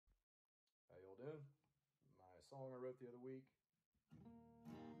doing? My song I wrote the other week.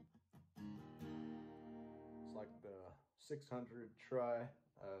 It's like the 600 try.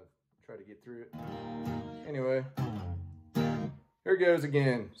 Try to get through it. Anyway, here it goes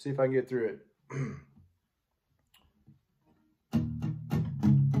again. See if I can get through it.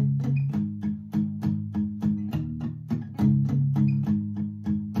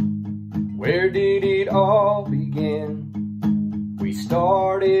 Where did it all begin? We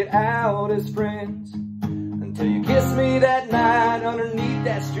started out as friends until you kissed me that night underneath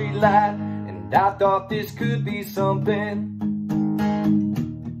that street light, and I thought this could be something.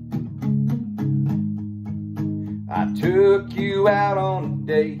 I took you out on a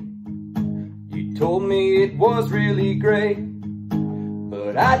date. You told me it was really great,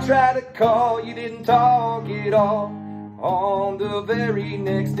 but I tried to call, you didn't talk at all on the very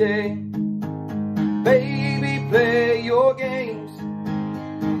next day. Baby, play your games,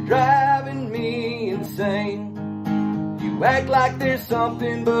 driving me insane. You act like there's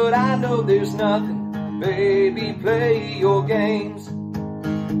something, but I know there's nothing. Baby, play your games.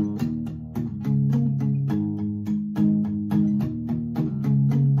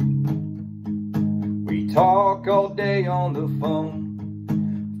 We talk all day on the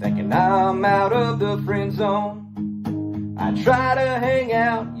phone, thinking I'm out of the friend zone. I try to hang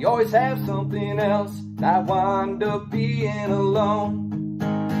out, you always have something else. I wind up being alone.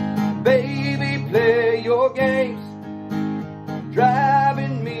 Baby, play your games,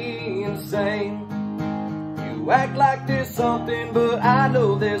 driving me insane. You act like there's something, but I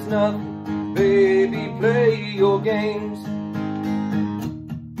know there's nothing. Baby, play your games.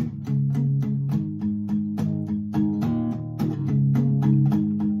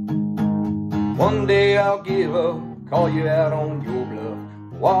 One day I'll give up, call you out on your bluff,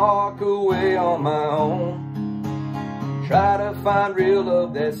 walk away on my own. Try to find real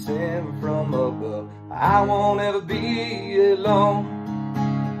love that's sent from above. I won't ever be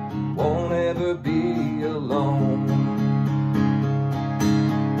alone, won't ever be alone.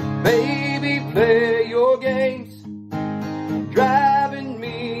 Baby, play your games, driving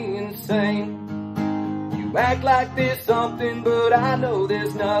me insane. You act like there's something, but I know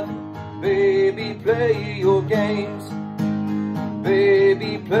there's nothing. Baby, play your games.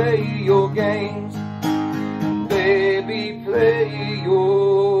 Baby, play your games. Baby, play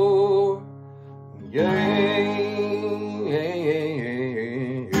your games.